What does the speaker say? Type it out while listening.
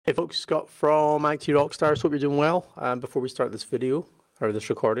Hey folks, Scott from IT Rockstars. Hope you're doing well. Before we start this video or this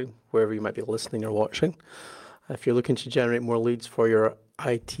recording, wherever you might be listening or watching, if you're looking to generate more leads for your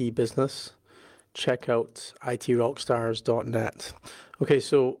IT business, check out itrockstars.net. Okay,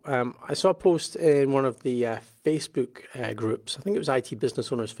 so I saw a post in one of the Facebook groups. I think it was IT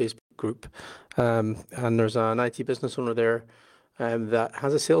Business Owners Facebook group, and there's an IT business owner there that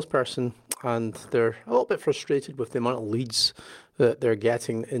has a salesperson, and they're a little bit frustrated with the amount of leads that they're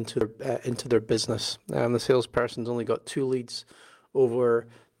getting into their business. The salesperson's only got 2 leads over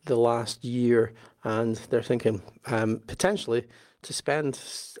the last year, and they're thinking potentially to spend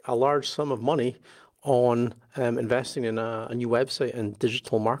a large sum of money on investing in a new website and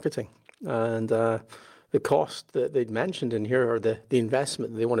digital marketing. And the cost that they'd mentioned in here, or the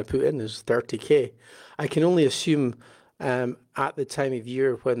investment that they want to put in, is 30K. I can only assume at the time of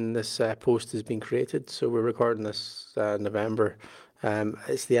year when this post has been created, so we're recording this November,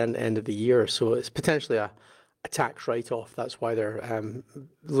 it's the end of the year, so it's potentially a tax write-off. That's why they're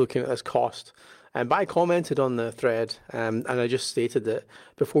looking at this cost. But I commented on the thread, and I just stated that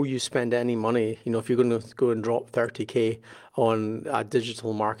before you spend any money, you know, if you're going to go and drop 30K on a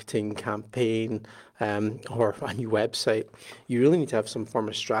digital marketing campaign or a new website, you really need to have some form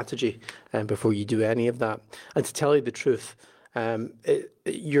of strategy before you do any of that. And to tell you the truth,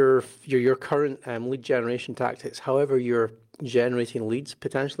 your current lead generation tactics, however you're generating leads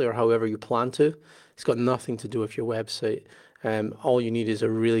potentially, or however you plan to, it's got nothing to do with your website. All you need is a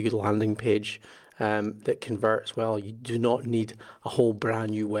really good landing page that converts well. You do not need a whole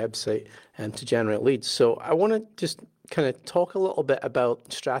brand new website to generate leads. So I want to just kind of talk a little bit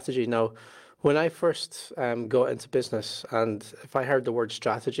about strategy. Now, when I first got into business, and if I heard the word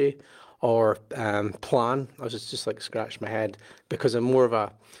strategy or plan, I was just like scratch my head, because I'm more of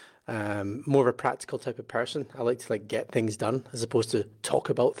a practical type of person. I like to get things done as opposed to talk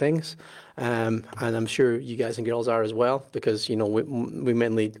about things, and I'm sure you guys and girls are as well, because you know we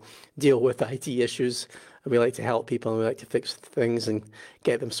mainly deal with IT issues, and we like to help people, and we like to fix things and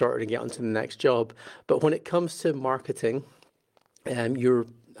get them sorted and get onto the next job. But when it comes to marketing, your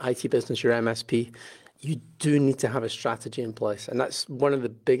IT business, your MSP, you do need to have a strategy in place, and that's one of the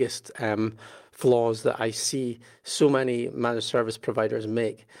biggest flaws that I see so many managed service providers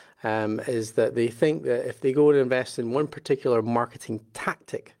make. Is that they think that if they go and invest in one particular marketing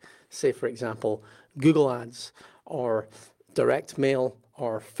tactic, say for example Google ads or direct mail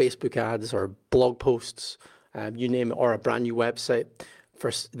or Facebook ads or blog posts, you name it, or a brand new website,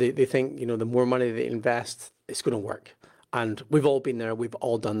 they think, you know, the more money they invest, it's going to work. And we've all been there, we've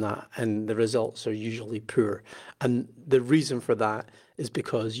all done that, and the results are usually poor. And the reason for that is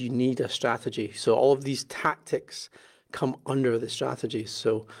because you need a strategy. So all of these tactics come under the strategy.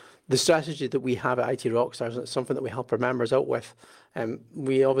 So the strategy that we have at IT Rockstars, and it's something that we help our members out with,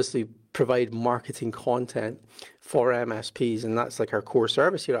 we obviously provide marketing content for MSPs, and that's like our core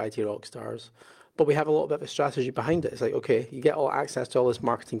service here at IT Rockstars. But we have a little bit of a strategy behind it. It's like, okay, you get all access to all this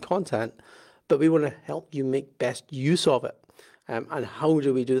marketing content, but we want to help you make best use of it. And how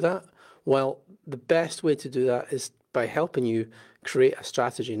do we do that? Well, the best way to do that is by helping you create a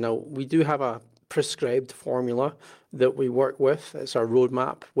strategy. Now, we do have a prescribed formula that we work with. It's our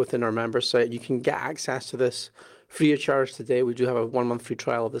roadmap within our member site. You can get access to this free of charge today. We do have a 1-month free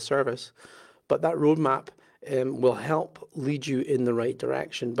trial of the service, but that roadmap will help lead you in the right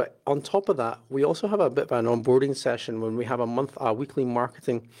direction. But on top of that, we also have a bit of an onboarding session when we have a weekly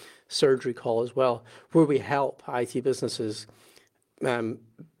marketing surgery call as well, where we help IT businesses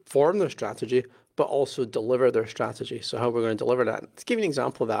form their strategy, but also deliver their strategy. So how we're going to deliver that. To give you an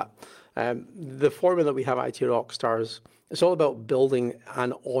example of that, the formula that we have at IT Rockstars, it's all about building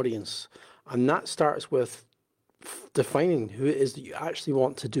an audience. And that starts with defining who it is that you actually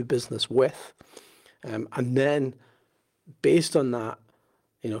want to do business with. And then based on that,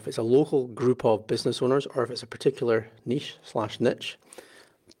 you know, if it's a local group of business owners or if it's a particular niche,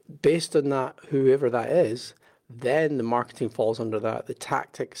 based on that, whoever that is, then the marketing falls under that, the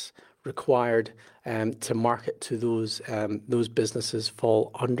tactics required to market to those businesses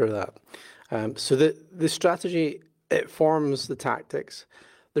fall under that. So the strategy, it forms the tactics.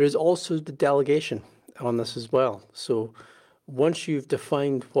 There is also the delegation on this as well. So once you've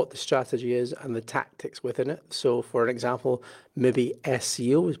defined what the strategy is and the tactics within it, so for an example, maybe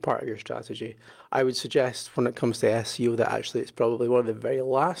SEO is part of your strategy, I would suggest when it comes to SEO that actually it's probably one of the very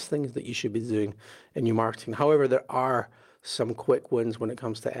last things that you should be doing in your marketing. However, there are some quick wins when it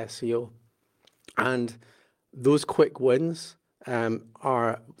comes to SEO, and those quick wins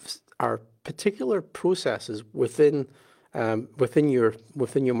are particular processes within your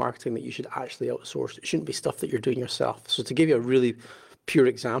marketing that you should actually outsource. It shouldn't be stuff that you're doing yourself. So to give you a really pure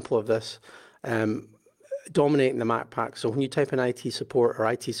example of this. Dominating the map pack. So when you type in IT support or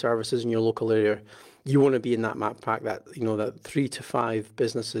IT services in your local area, you want to be in that map pack, that, you know, that 3 to 5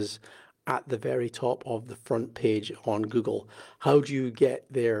 businesses at the very top of the front page on Google. How do you get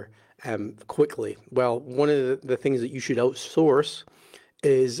there quickly? Well, one of the things that you should outsource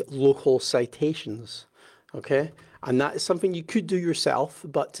is local citations, okay? And that is something you could do yourself,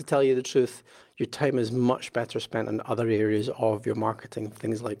 but to tell you the truth, your time is much better spent in other areas of your marketing,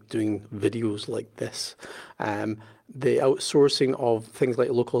 things like doing videos like this. The outsourcing of things like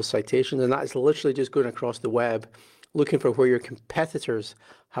local citations, and that is literally just going across the web, looking for where your competitors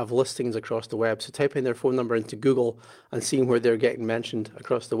have listings across the web. So typing their phone number into Google and seeing where they're getting mentioned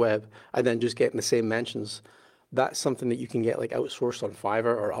across the web, and then just getting the same mentions. That's something that you can get like outsourced on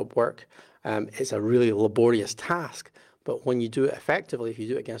Fiverr or Upwork. It's a really laborious task, but when you do it effectively, if you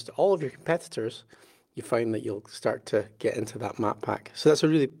do it against all of your competitors, you find that you'll start to get into that map pack. So that's a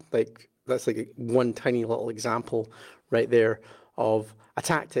really that's like one tiny little example right there of a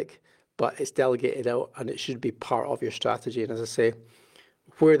tactic, but it's delegated out and it should be part of your strategy. And as I say,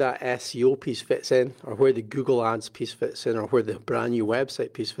 where that SEO piece fits in, or where the Google Ads piece fits in, or where the brand new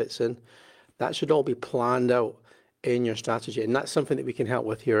website piece fits in, that should all be planned out in your strategy. And that's something that we can help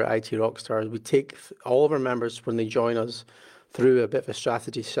with here at IT Rockstars. We take all of our members when they join us through a bit of a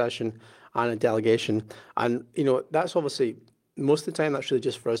strategy session and a delegation. And, you know, that's obviously, most of the time, that's really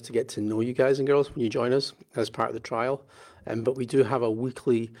just for us to get to know you guys and girls when you join us as part of the trial. But we do have a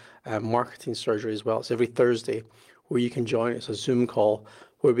weekly marketing surgery as well. It's every Thursday where you can join. It's a Zoom call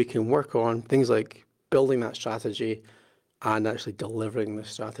where we can work on things like building that strategy and actually delivering the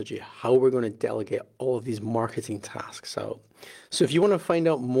strategy, how we're going to delegate all of these marketing tasks out. So if you want to find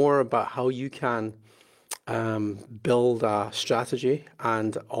out more about how you can build a strategy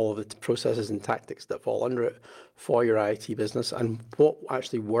and all of the processes and tactics that fall under it for your IT business, and what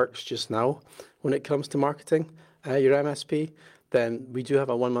actually works just now when it comes to marketing your MSP, then we do have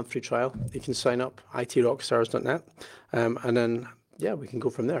a 1-month free trial. You can sign up, itrockstars.net, and then, yeah, we can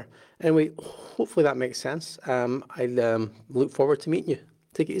go from there. Anyway, hopefully that makes sense. I look forward to meeting you.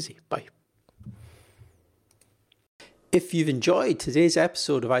 Take it easy. Bye. If you've enjoyed today's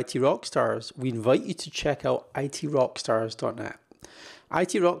episode of IT Rockstars, we invite you to check out itrockstars.net. IT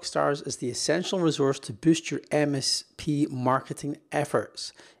Rockstars is the essential resource to boost your MSP marketing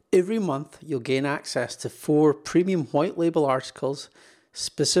efforts. Every month, you'll gain access to 4 premium white label articles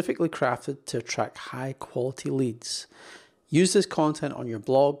specifically crafted to attract high quality leads. Use this content on your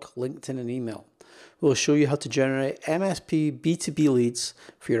blog, LinkedIn, and email. We'll show you how to generate MSP B2B leads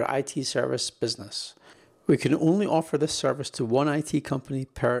for your IT service business. We can only offer this service to one IT company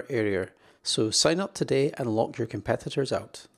per area, so sign up today and lock your competitors out.